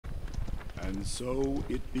And so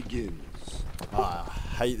it begins. Ah,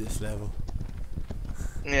 I hate this level.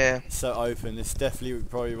 Yeah. It's so open. It's definitely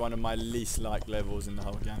probably one of my least liked levels in the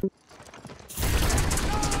whole game.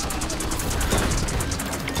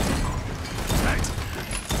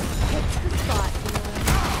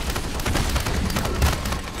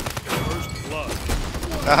 First blood.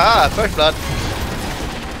 Aha! First blood.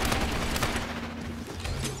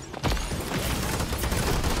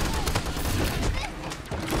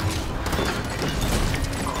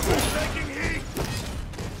 Taking heat.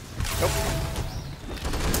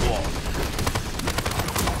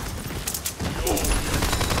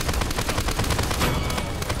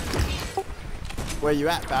 Where you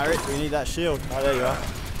at, Barrett? We need that shield. Oh, there you are.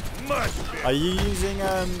 Are you using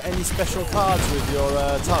any special cards with your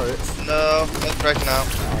turrets? No, not right now.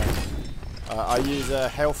 I use a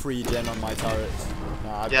health regen on my turrets.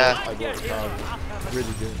 No, I bought the card.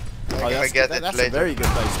 Really good. I get it that's later. a very good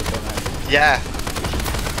place to come actually. Yeah.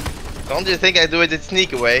 Don't you think I do it in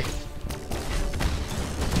sneak away?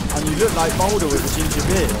 And you look like Boulder with a ginger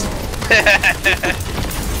beard.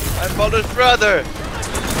 I'm Boulder's brother.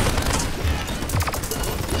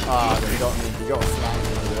 Ah, they got me. You got a flank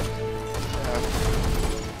over there.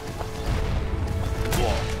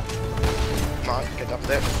 Come on, get up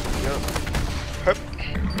there. Go. Hup.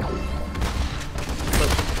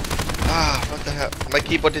 Ah, what the hell? My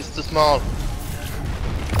keyboard is too small.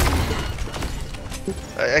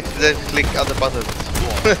 I accidentally click other buttons.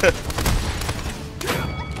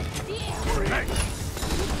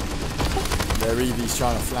 Their Eevee's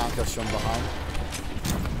trying to flank us from behind.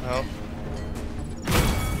 No.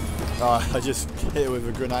 Oh, I just hit it with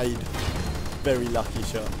a grenade. Very lucky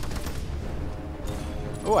shot.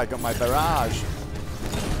 Oh, I got my barrage.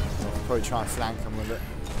 I'll probably try and flank them with it.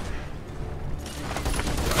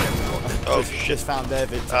 Oh, just found their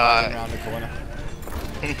victim around the corner.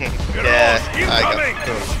 Yeah, I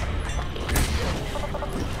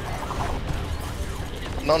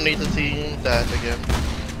got no need to see that again.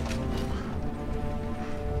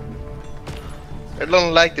 I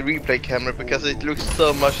don't like the replay camera because it looks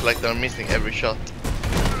so much like they're missing every shot.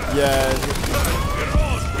 Yeah.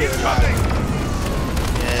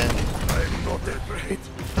 Yeah. I'm not afraid.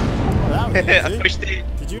 Oh, that was I easy. pushed it.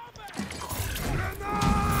 Did you?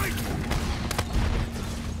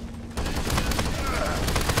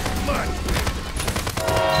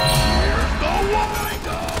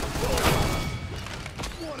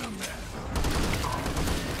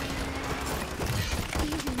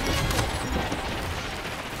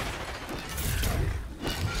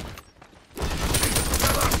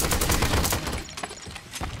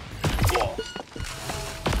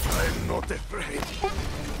 I'm not afraid.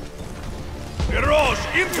 Mirage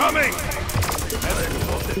incoming! I'm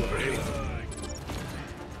not afraid.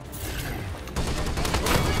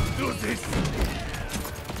 Do this!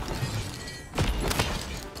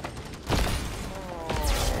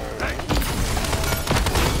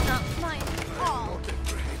 Not my fault.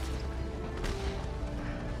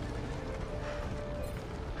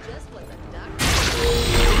 Just what the duck.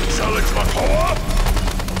 Challenge my co-op!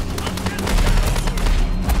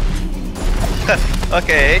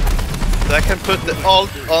 Okay, so I can put the alt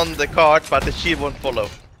on the card, but the shield won't follow.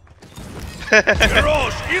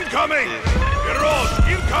 Mirage incoming! Mirage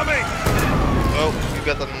incoming! Oh, you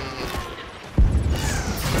got an...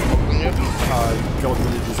 God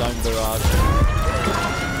with his own barrage.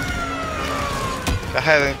 I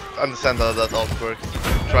haven't understand how that alt works.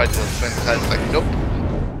 Tried it 20 times, like, nope.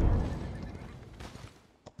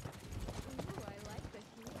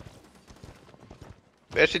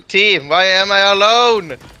 Where's your team? Why am I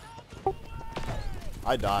alone?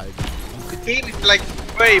 I died. The team is like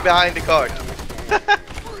way behind the card.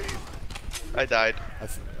 I died.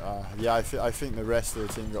 Yeah, I think the rest of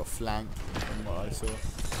the team got flanked from what I saw.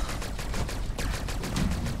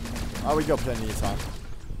 Oh, we got plenty of time.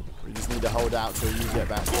 We just need to hold out till you get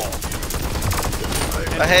back.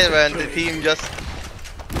 I hate when the team just...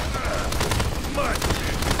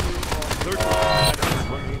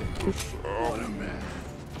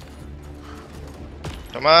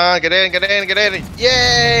 Come on, get in, get in, get in!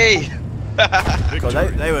 Yay! God,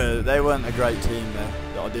 they weren't a great team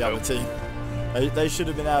there. The other team. They should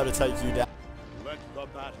have been able to take you down. Let the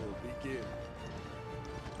battle begin.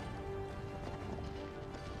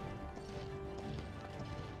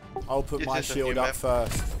 I'll put This my is a shield new up map.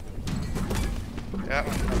 first. Yeah.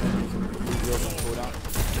 Leave yours pulled out.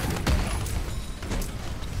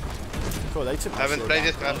 Cool, they took my Haven't shield played out.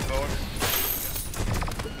 this map before.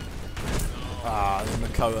 Ah, the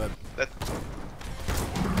Makoa. That...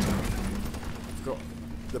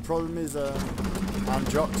 The problem is,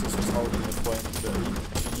 Androxus was holding the point, but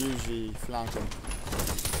he usually flank them.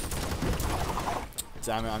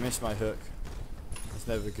 Damn it, I missed my hook. It's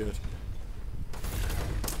never good.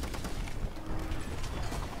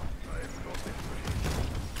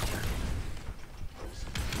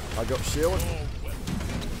 I got shield.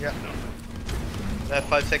 Yeah. I have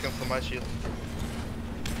 5 seconds for my shield.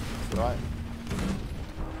 That's right.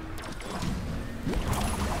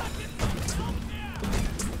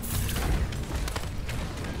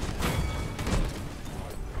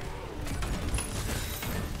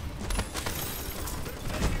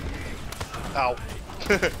 Ow.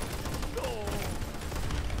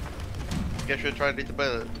 Guess you'll try a little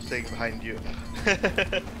better staying behind you.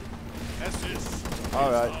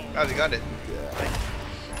 Alright. Oh, you got it. Yeah.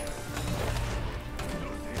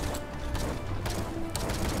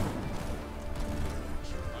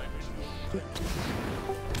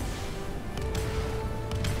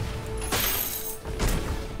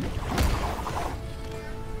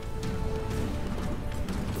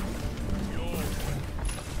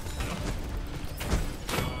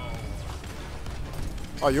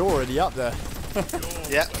 Oh, you're already up there.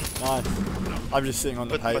 Yeah. Nice. I'm just sitting on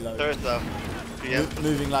the Put my payload. third down. Yeah.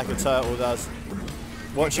 Moving like a turtle does.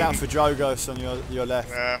 Watch out for Drogos on your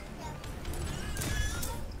left.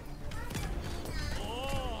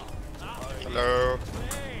 Hello.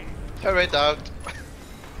 Turret out.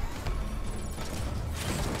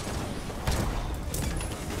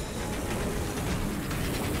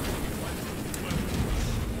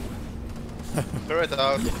 Turret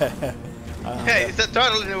out. Yeah. Hey, it's a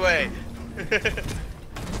turtle in the way.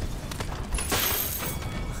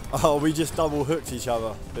 Oh, we just double hooked each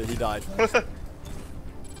other, but he died.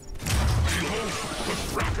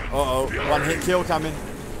 Uh-oh, one hit kill coming.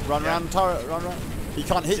 Run round the turret, run. He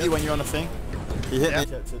can't hit you when you're on a thing. He hit me.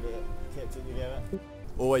 Kept it together.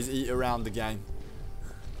 Always eat around the game.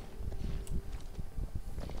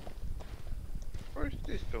 Where's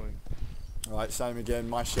this going? Alright, same again.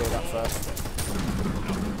 My shield up first.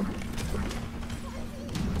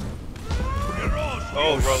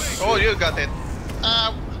 Oh, Rose. Oh, you got it.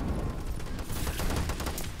 Ow.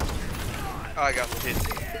 I got hit.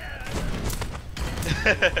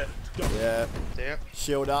 Yeah. Yeah.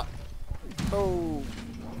 Shield up. Oh.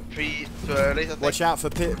 3 too early, I think. Watch out for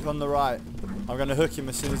Pip on the right. I'm going to hook him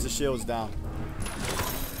as soon as the shield's down.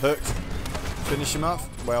 Hooked. Finish him off.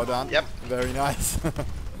 Well done. Yep. Very nice.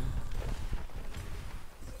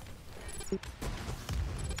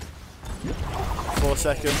 Four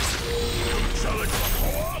seconds.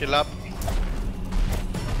 Kill up.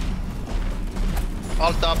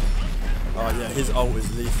 Alt up. Oh yeah, his ult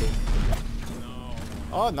is lethal.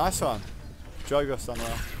 Oh, nice one. Drogos done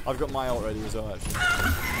well. I've got my ult ready as well, actually.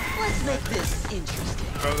 Let's make this interesting.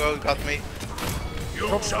 Drogo got me.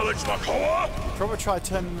 Probably try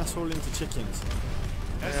turning us all into chickens.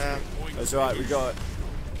 Yeah. That's right, we got it.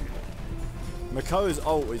 Mako's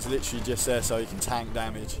ult is literally just there so he can tank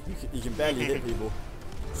damage. You can barely hit people.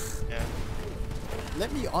 Yeah.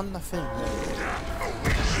 Let me on the thing.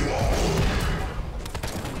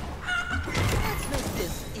 Let's make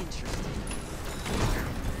this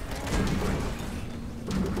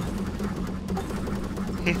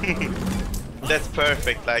interesting. That's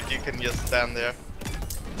perfect, like you can just stand there.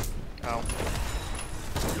 Ow.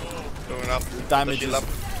 Going up. The damage Shield is up.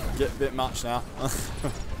 get a bit much now.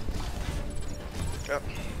 Yep.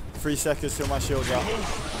 3 seconds till my shield's up.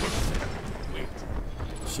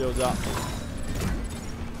 Shield's up.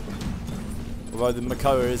 Although the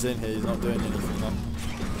Makoa is in here, he's not doing anything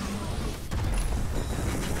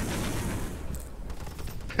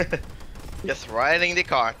though. Just riding the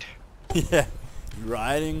cart. Yeah.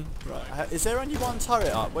 Riding. Right. Is there only one turret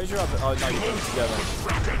up? Where's your other? Oh no, you put them together.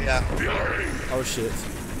 Yeah. Oh shit.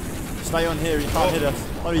 Stay on here, you can't hit us.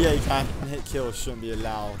 Oh yeah, you can. Hit kills shouldn't be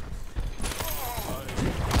allowed.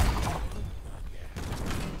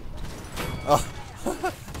 Oh.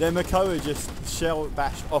 Then Makoa just shell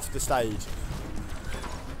bashed off the stage.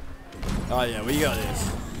 Oh yeah, we got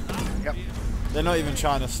this. Yep. They're not even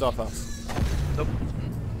trying to stop us. Nope.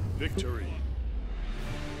 Victory.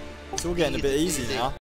 It's all getting a bit easy now.